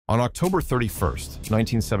On October 31st,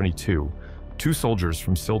 1972, two soldiers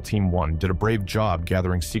from Sil Team 1 did a brave job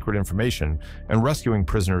gathering secret information and rescuing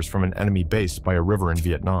prisoners from an enemy base by a river in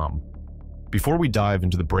Vietnam. Before we dive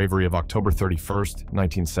into the bravery of October 31st,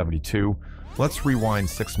 1972, let's rewind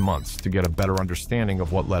 6 months to get a better understanding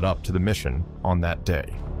of what led up to the mission on that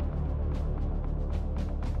day.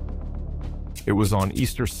 It was on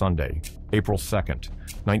Easter Sunday, April 2nd,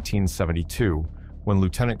 1972, when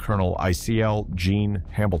Lieutenant Colonel Iceal Gene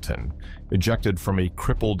Hambleton, ejected from a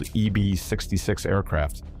crippled EB-66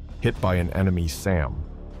 aircraft, hit by an enemy SAM.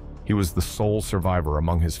 He was the sole survivor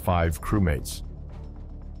among his 5 crewmates.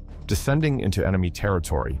 Descending into enemy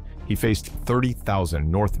territory, he faced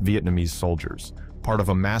 30,000 North Vietnamese soldiers, part of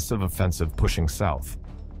a massive offensive pushing south.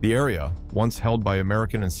 The area, once held by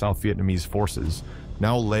American and South Vietnamese forces,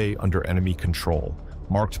 now lay under enemy control,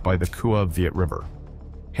 marked by the Cua Viet River.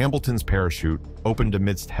 Hambleton's parachute opened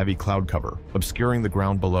amidst heavy cloud cover, obscuring the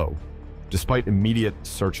ground below. Despite immediate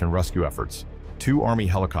search and rescue efforts, 2 Army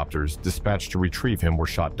helicopters dispatched to retrieve him were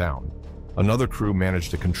shot down. Another crew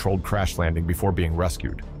managed a controlled crash landing before being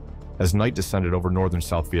rescued. As night descended over northern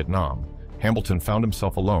South Vietnam, Hambleton found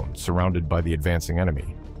himself alone, surrounded by the advancing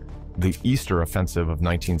enemy. The Easter Offensive of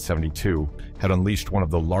 1972 had unleashed one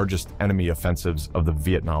of the largest enemy offensives of the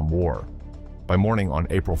Vietnam War. By morning on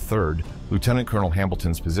April 3rd, Lieutenant Colonel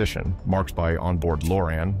Hambleton's position, marked by onboard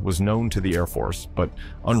LORAN, was known to the Air Force, but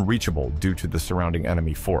unreachable due to the surrounding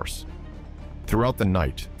enemy force. Throughout the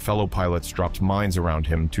night, fellow pilots dropped mines around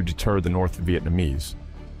him to deter the North Vietnamese.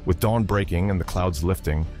 With dawn breaking and the clouds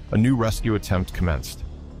lifting, a new rescue attempt commenced.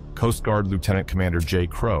 Coast Guard Lieutenant Commander J.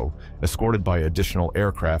 Crow, escorted by additional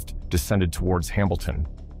aircraft, descended towards Hambleton.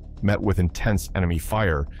 Met with intense enemy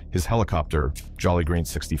fire, his helicopter, Jolly Green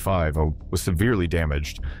 65, was severely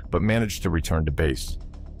damaged, but managed to return to base.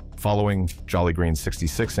 Following, Jolly Green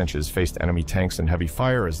 66 inches faced enemy tanks and heavy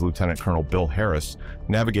fire as Lieutenant Colonel Bill Harris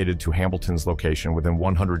navigated to Hambleton's location within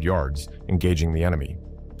 100 yards, engaging the enemy.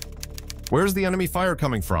 "Where's the enemy fire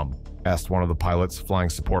coming from?" asked one of the pilots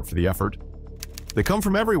flying support for the effort. "They come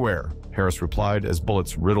from everywhere," Harris replied as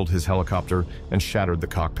bullets riddled his helicopter and shattered the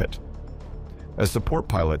cockpit. As support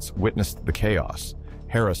pilots witnessed the chaos,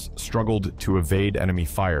 Harris struggled to evade enemy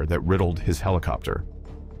fire that riddled his helicopter.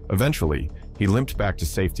 Eventually, he limped back to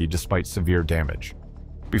safety despite severe damage.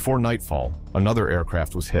 Before nightfall, another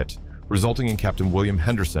aircraft was hit, resulting in Captain William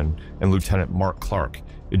Henderson and Lieutenant Mark Clark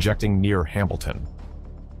ejecting near Hambleton.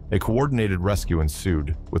 A coordinated rescue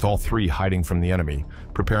ensued, with all 3 hiding from the enemy,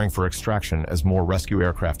 preparing for extraction as more rescue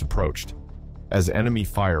aircraft approached. As enemy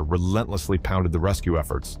fire relentlessly pounded the rescue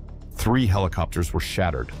efforts, 3 helicopters were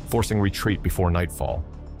shattered, forcing retreat before nightfall.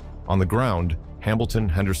 On the ground, Hambleton,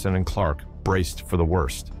 Henderson, and Clark braced for the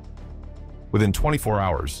worst. Within 24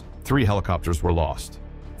 hours, 3 helicopters were lost,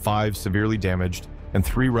 5 severely damaged, and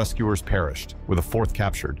 3 rescuers perished, with a 4th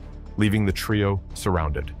captured, leaving the trio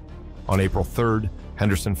surrounded. On April 3rd,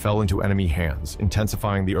 Henderson fell into enemy hands,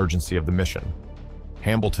 intensifying the urgency of the mission.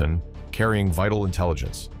 Hambleton, carrying vital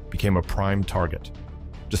intelligence, became a prime target.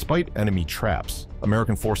 Despite enemy traps,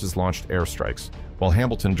 American forces launched airstrikes, while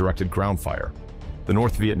Hambleton directed ground fire. The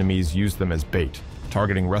North Vietnamese used them as bait,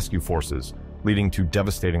 targeting rescue forces, leading to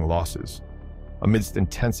devastating losses. Amidst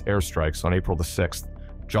intense airstrikes on April the 6th,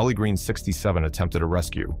 Jolly Green 67 attempted a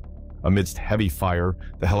rescue. Amidst heavy fire,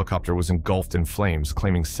 the helicopter was engulfed in flames,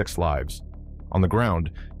 claiming 6 lives. On the ground,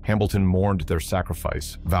 Hambleton mourned their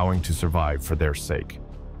sacrifice, vowing to survive for their sake.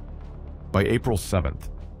 By April 7th,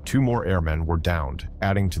 2 more airmen were downed,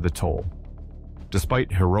 adding to the toll.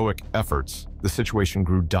 Despite heroic efforts, the situation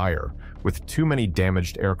grew dire, with too many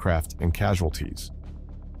damaged aircraft and casualties.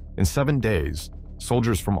 In 7 days,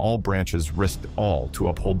 soldiers from all branches risked all to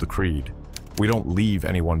uphold the creed, "We don't leave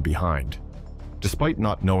anyone behind." Despite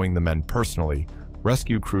not knowing the men personally,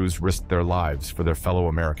 rescue crews risked their lives for their fellow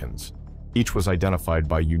Americans. Each was identified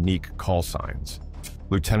by unique call signs.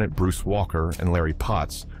 Lieutenant Bruce Walker and Larry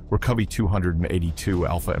Potts were Covey 282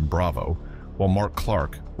 Alpha and Bravo, while Mark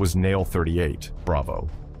Clark was Nail 38 Bravo,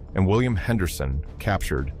 and William Henderson,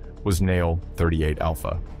 captured, was Nail 38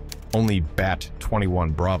 Alpha. Only Bat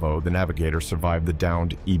 21 Bravo, the navigator, survived the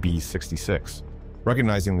downed EB-66.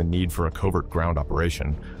 Recognizing the need for a covert ground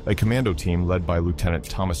operation, a commando team led by Lieutenant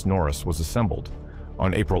Thomas Norris was assembled.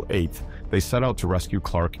 On April 8th, they set out to rescue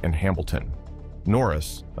Clark and Hambleton.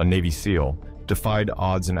 Norris, a Navy SEAL, defied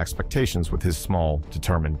odds and expectations with his small,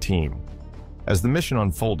 determined team. As the mission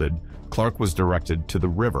unfolded, Clark was directed to the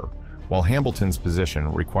river, while Hambleton's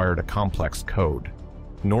position required a complex code.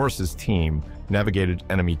 Norris's team navigated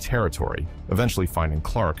enemy territory, eventually finding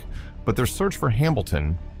Clark, but their search for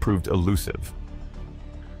Hambleton proved elusive.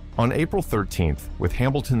 On April 13th, with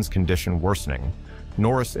Hambleton's condition worsening,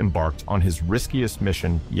 Norris embarked on his riskiest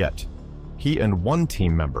mission yet. He and one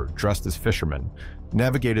team member, dressed as fishermen,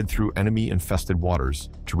 navigated through enemy-infested waters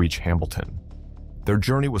to reach Hambleton. Their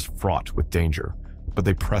journey was fraught with danger, but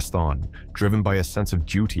they pressed on, driven by a sense of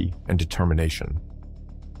duty and determination.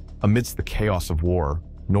 Amidst the chaos of war,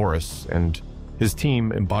 Norris and his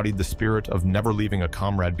team embodied the spirit of never leaving a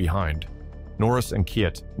comrade behind. Norris and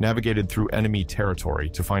Kiet navigated through enemy territory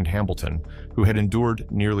to find Hambleton, who had endured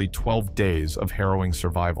nearly 12 days of harrowing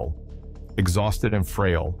survival. Exhausted and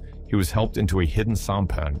frail, he was helped into a hidden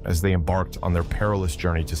sampan as they embarked on their perilous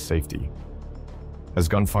journey to safety. As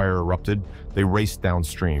gunfire erupted, they raced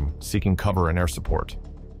downstream, seeking cover and air support.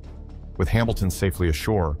 With Hambleton safely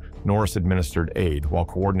ashore, Norris administered aid while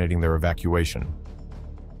coordinating their evacuation.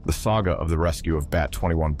 The saga of the rescue of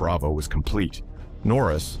Bat-21 Bravo was complete.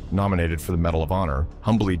 Norris, nominated for the Medal of Honor,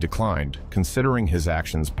 humbly declined, considering his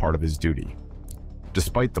actions part of his duty.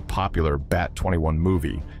 Despite the popular Bat-21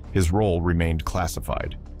 movie, his role remained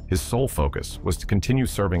classified. His sole focus was to continue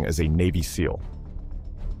serving as a Navy SEAL.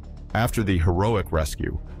 After the heroic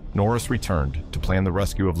rescue, Norris returned to plan the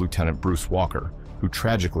rescue of Lieutenant Bruce Walker, who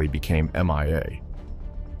tragically became MIA.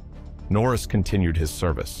 Norris continued his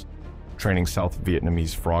service, training South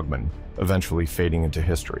Vietnamese frogmen, eventually fading into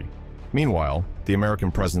history. Meanwhile, the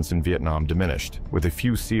American presence in Vietnam diminished, with a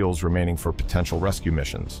few SEALs remaining for potential rescue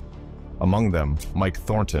missions. Among them, Mike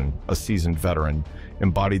Thornton, a seasoned veteran,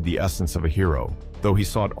 embodied the essence of a hero, though he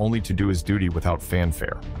sought only to do his duty without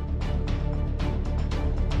fanfare.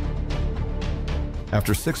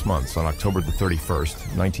 After 6 months, on October the 31st,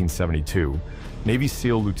 1972, Navy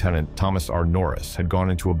SEAL Lieutenant Thomas R. Norris had gone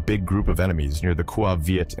into a big group of enemies near the Cua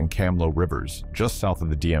Viet and Cam Lo rivers, just south of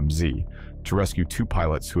the DMZ, to rescue 2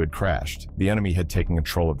 pilots who had crashed. The enemy had taken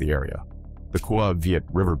control of the area. The Cua Viet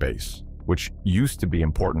River base, which used to be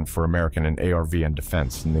important for American and ARVN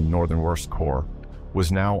defense in the Northern Worst Corps,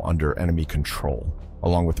 was now under enemy control,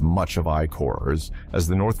 along with much of I Corps, as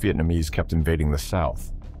the North Vietnamese kept invading the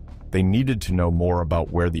south. They needed to know more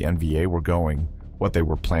about where the NVA were going, what they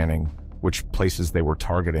were planning, which places they were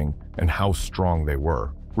targeting, and how strong they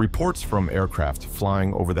were. Reports from aircraft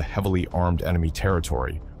flying over the heavily armed enemy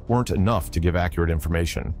territory weren't enough to give accurate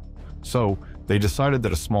information. So, they decided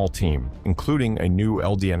that a small team, including a new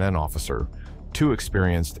LDNN officer, 2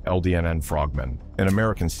 experienced LDNN frogmen, an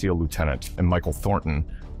American SEAL lieutenant, and Michael Thornton,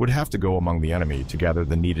 would have to go among the enemy to gather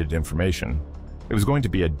the needed information. It was going to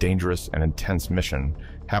be a dangerous and intense mission,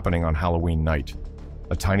 happening on Halloween night.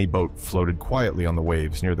 A tiny boat floated quietly on the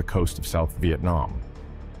waves near the coast of South Vietnam.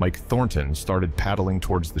 Mike Thornton started paddling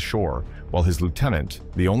towards the shore, while his lieutenant,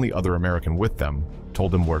 the only other American with them,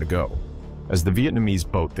 told him where to go. As the Vietnamese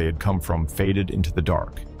boat they had come from faded into the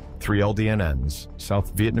dark, 3 LDNNs,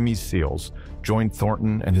 South Vietnamese SEALs, joined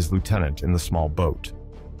Thornton and his lieutenant in the small boat.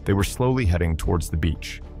 They were slowly heading towards the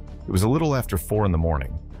beach. It was a little after 4 in the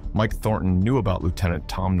morning. Mike Thornton knew about Lieutenant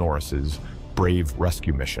Tom Norris's brave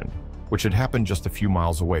rescue mission, which had happened just a few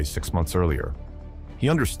miles away 6 months earlier. He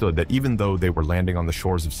understood that even though they were landing on the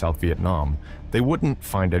shores of South Vietnam, they wouldn't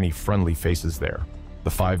find any friendly faces there. The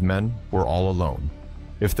 5 men were all alone.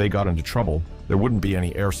 If they got into trouble, there wouldn't be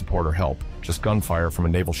any air support or help, just gunfire from a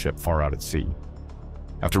naval ship far out at sea.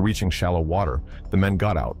 After reaching shallow water, the men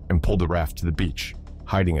got out and pulled the raft to the beach,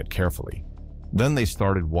 hiding it carefully. Then they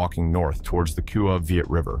started walking north towards the Cua Viet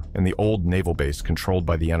River and the old naval base controlled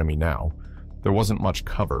by the enemy now. There wasn't much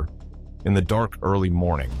cover. In the dark early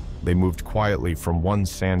morning, they moved quietly from one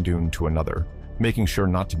sand dune to another, making sure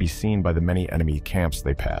not to be seen by the many enemy camps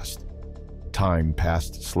they passed. Time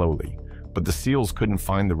passed slowly, but the SEALs couldn't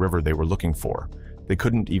find the river they were looking for. They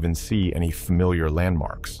couldn't even see any familiar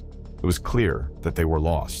landmarks. It was clear that they were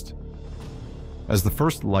lost. As the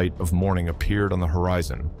first light of morning appeared on the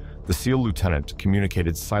horizon, the SEAL lieutenant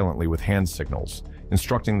communicated silently with hand signals,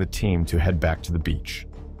 instructing the team to head back to the beach.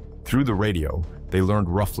 Through the radio, they learned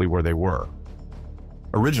roughly where they were.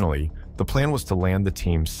 Originally, the plan was to land the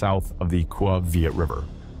team south of the Cua Viet River,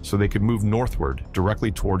 so they could move northward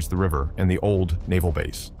directly towards the river and the old naval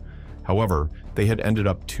base. However, they had ended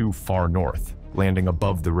up too far north, landing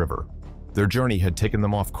above the river. Their journey had taken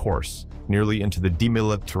them off course, nearly into the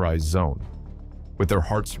demilitarized zone. With their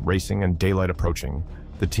hearts racing and daylight approaching,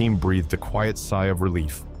 the team breathed a quiet sigh of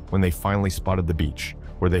relief when they finally spotted the beach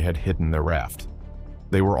where they had hidden their raft.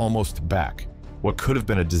 They were almost back. What could have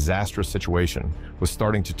been a disastrous situation was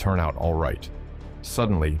starting to turn out all right.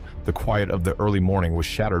 Suddenly, the quiet of the early morning was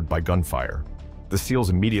shattered by gunfire. The SEALs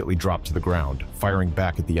immediately dropped to the ground, firing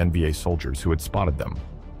back at the NVA soldiers who had spotted them.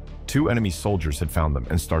 2 enemy soldiers had found them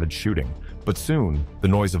and started shooting, but soon, the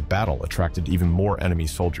noise of battle attracted even more enemy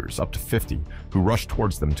soldiers, up to 50, who rushed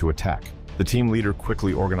towards them to attack. The team leader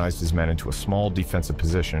quickly organized his men into a small defensive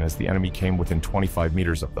position as the enemy came within 25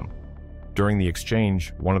 meters of them. During the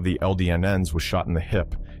exchange, one of the LDNNs was shot in the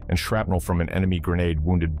hip, and shrapnel from an enemy grenade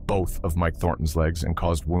wounded both of Mike Thornton's legs and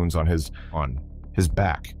caused wounds on his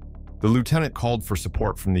back. The lieutenant called for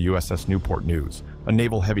support from the USS Newport News, a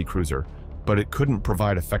naval heavy cruiser, but it couldn't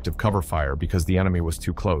provide effective cover fire because the enemy was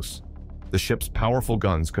too close. The ship's powerful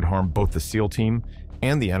guns could harm both the SEAL team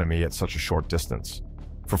and the enemy at such a short distance.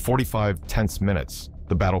 For 45 tense minutes,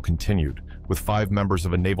 the battle continued, with 5 members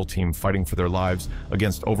of a naval team fighting for their lives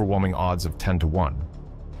against overwhelming odds of 10-1.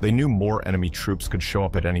 They knew more enemy troops could show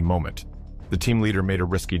up at any moment. The team leader made a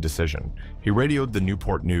risky decision. He radioed the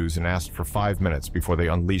Newport News and asked for 5 minutes before they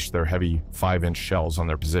unleashed their heavy 5-inch shells on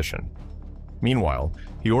their position. Meanwhile,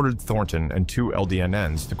 he ordered Thornton and 2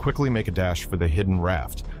 LDNNs to quickly make a dash for the hidden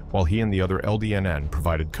raft, while he and the other LDNN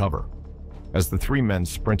provided cover. As the 3 men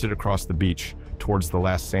sprinted across the beach towards the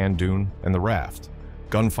last sand dune and the raft,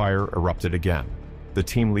 gunfire erupted again. The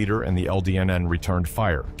team leader and the LDNN returned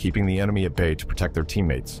fire, keeping the enemy at bay to protect their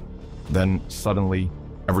teammates. Then, suddenly,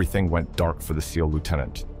 everything went dark for the SEAL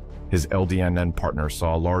lieutenant. His LDNN partner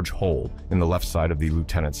saw a large hole in the left side of the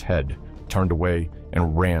lieutenant's head, turned away,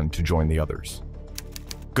 and ran to join the others.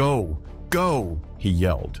 "Go! Go!" he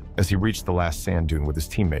yelled as he reached the last sand dune with his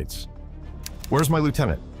teammates. "Where's my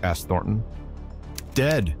lieutenant?" asked Thornton.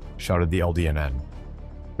 "Dead!" shouted the LDNN.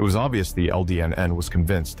 It was obvious the LDNN was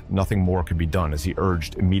convinced nothing more could be done as he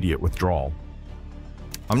urged immediate withdrawal.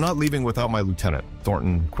 "I'm not leaving without my lieutenant,"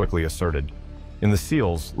 Thornton quickly asserted. In the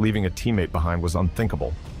SEALs, leaving a teammate behind was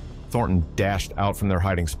unthinkable. Thornton dashed out from their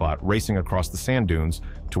hiding spot, racing across the sand dunes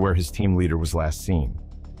to where his team leader was last seen.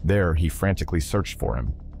 There, he frantically searched for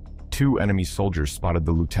him. 2 enemy soldiers spotted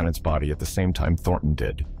the lieutenant's body at the same time Thornton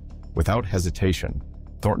did. Without hesitation,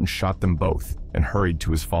 Thornton shot them both and hurried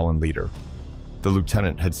to his fallen leader. The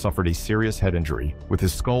lieutenant had suffered a serious head injury, with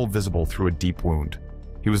his skull visible through a deep wound.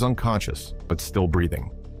 He was unconscious, but still breathing.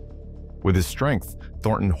 With his strength,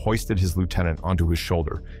 Thornton hoisted his lieutenant onto his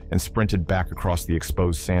shoulder and sprinted back across the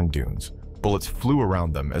exposed sand dunes. Bullets flew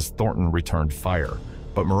around them as Thornton returned fire,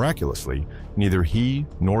 but miraculously, neither he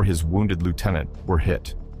nor his wounded lieutenant were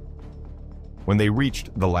hit. When they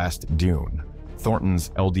reached the last dune, Thornton's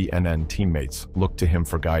LDNN teammates looked to him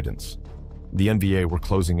for guidance. The NVA were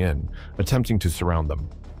closing in, attempting to surround them.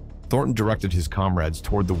 Thornton directed his comrades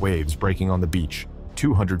toward the waves breaking on the beach,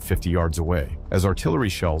 250 yards away. As artillery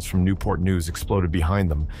shells from Newport News exploded behind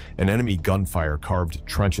them and enemy gunfire carved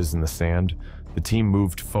trenches in the sand, the team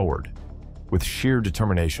moved forward. With sheer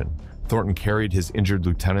determination, Thornton carried his injured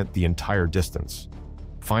lieutenant the entire distance.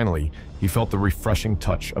 Finally, he felt the refreshing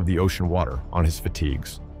touch of the ocean water on his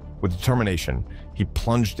fatigues. With determination, he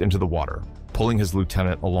plunged into the water, pulling his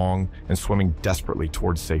lieutenant along and swimming desperately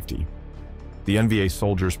towards safety. The NVA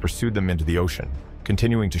soldiers pursued them into the ocean,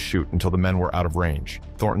 continuing to shoot until the men were out of range.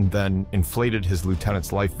 Thornton then inflated his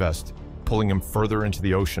lieutenant's life vest, pulling him further into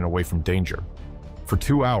the ocean away from danger. For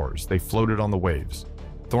 2 hours, they floated on the waves,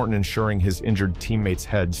 Thornton ensuring his injured teammate's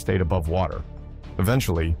head stayed above water.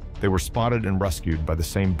 Eventually, they were spotted and rescued by the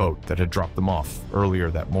same boat that had dropped them off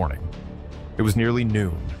earlier that morning. It was nearly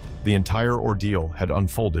noon. The entire ordeal had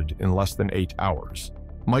unfolded in less than 8 hours.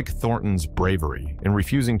 Mike Thornton's bravery in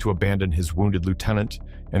refusing to abandon his wounded lieutenant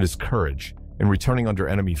and his courage in returning under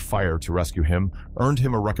enemy fire to rescue him earned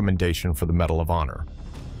him a recommendation for the Medal of Honor.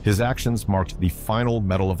 His actions marked the final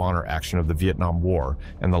Medal of Honor action of the Vietnam War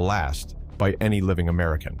and the last by any living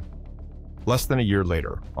American. Less than a year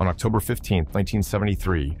later, on October 15,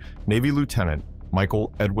 1973, Navy Lieutenant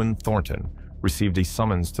Michael Edwin Thornton received a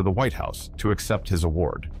summons to the White House to accept his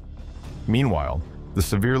award. Meanwhile, the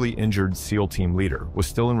severely injured SEAL Team leader was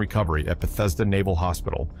still in recovery at Bethesda Naval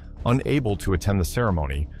Hospital, unable to attend the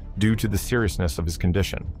ceremony due to the seriousness of his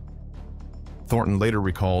condition. Thornton later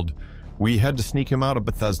recalled, "We had to sneak him out of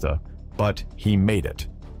Bethesda, but he made it."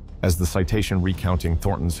 As the citation recounting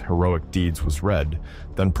Thornton's heroic deeds was read,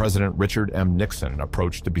 then President Richard M. Nixon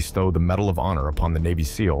approached to bestow the Medal of Honor upon the Navy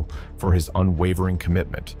SEAL for his unwavering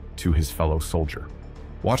commitment to his fellow soldier.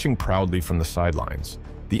 Watching proudly from the sidelines,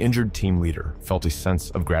 the injured team leader felt a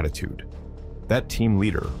sense of gratitude. That team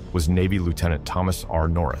leader was Navy Lieutenant Thomas R.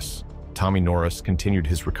 Norris. Tommy Norris continued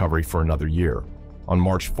his recovery for another year. On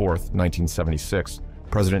March 4, 1976,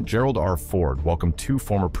 President Gerald R. Ford welcomed 2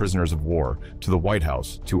 former prisoners of war to the White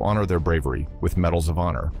House to honor their bravery with medals of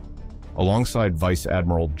honor. Alongside Vice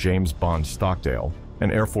Admiral James Bond Stockdale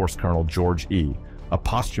and Air Force Colonel George E., a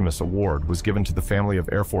posthumous award was given to the family of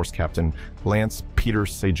Air Force Captain Lance Peter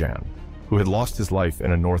Sajan, who had lost his life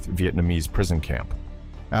in a North Vietnamese prison camp.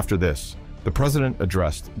 After this, the president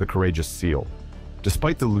addressed the courageous SEAL.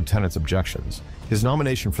 Despite the lieutenant's objections, his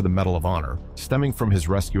nomination for the Medal of Honor, stemming from his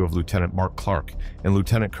rescue of Lieutenant Mark Clark and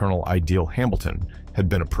Lieutenant Colonel Iceal Hambleton, had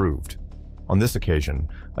been approved. On this occasion,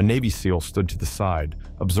 a Navy SEAL stood to the side,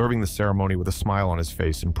 observing the ceremony with a smile on his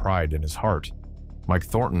face and pride in his heart. Mike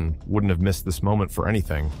Thornton wouldn't have missed this moment for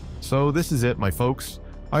anything. So this is it, my folks.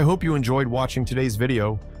 I hope you enjoyed watching today's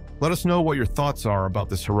video. Let us know what your thoughts are about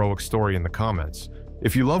this heroic story in the comments.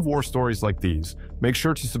 If you love war stories like these, make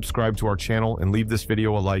sure to subscribe to our channel and leave this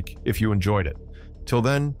video a like if you enjoyed it. Till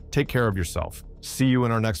then, take care of yourself. See you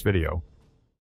in our next video.